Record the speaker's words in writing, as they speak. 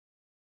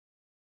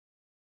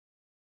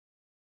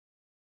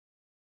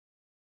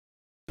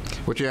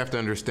What you have to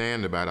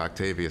understand about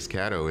Octavius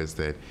Catto is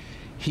that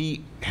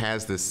he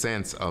has this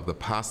sense of the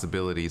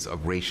possibilities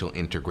of racial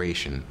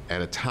integration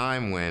at a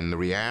time when the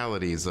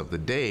realities of the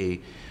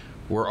day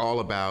were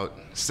all about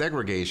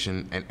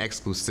segregation and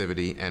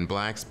exclusivity and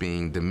blacks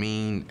being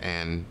demeaned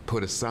and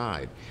put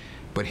aside.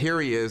 But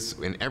here he is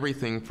in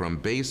everything from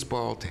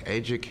baseball to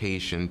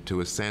education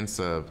to a sense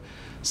of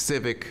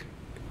civic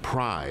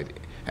pride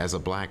as a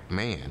black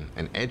man,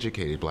 an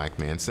educated black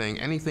man, saying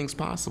anything's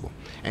possible.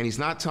 And he's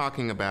not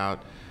talking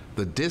about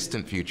the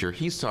distant future,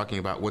 he's talking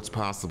about what's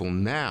possible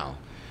now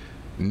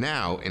in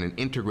an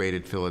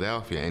integrated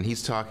Philadelphia. And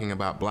he's talking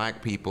about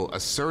black people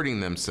asserting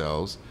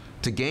themselves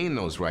to gain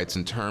those rights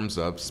in terms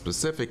of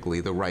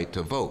specifically the right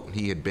to vote.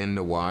 He had been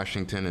to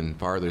Washington and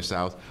farther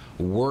south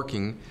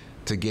working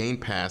to gain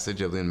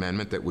passage of the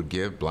amendment that would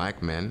give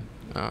black men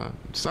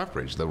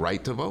suffrage, the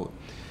right to vote.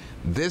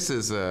 This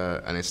is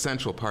an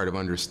essential part of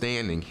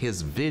understanding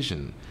his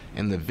vision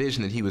and the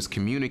vision that he was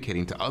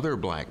communicating to other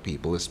black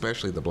people,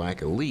 especially the black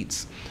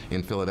elites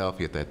in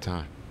Philadelphia at that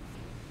time.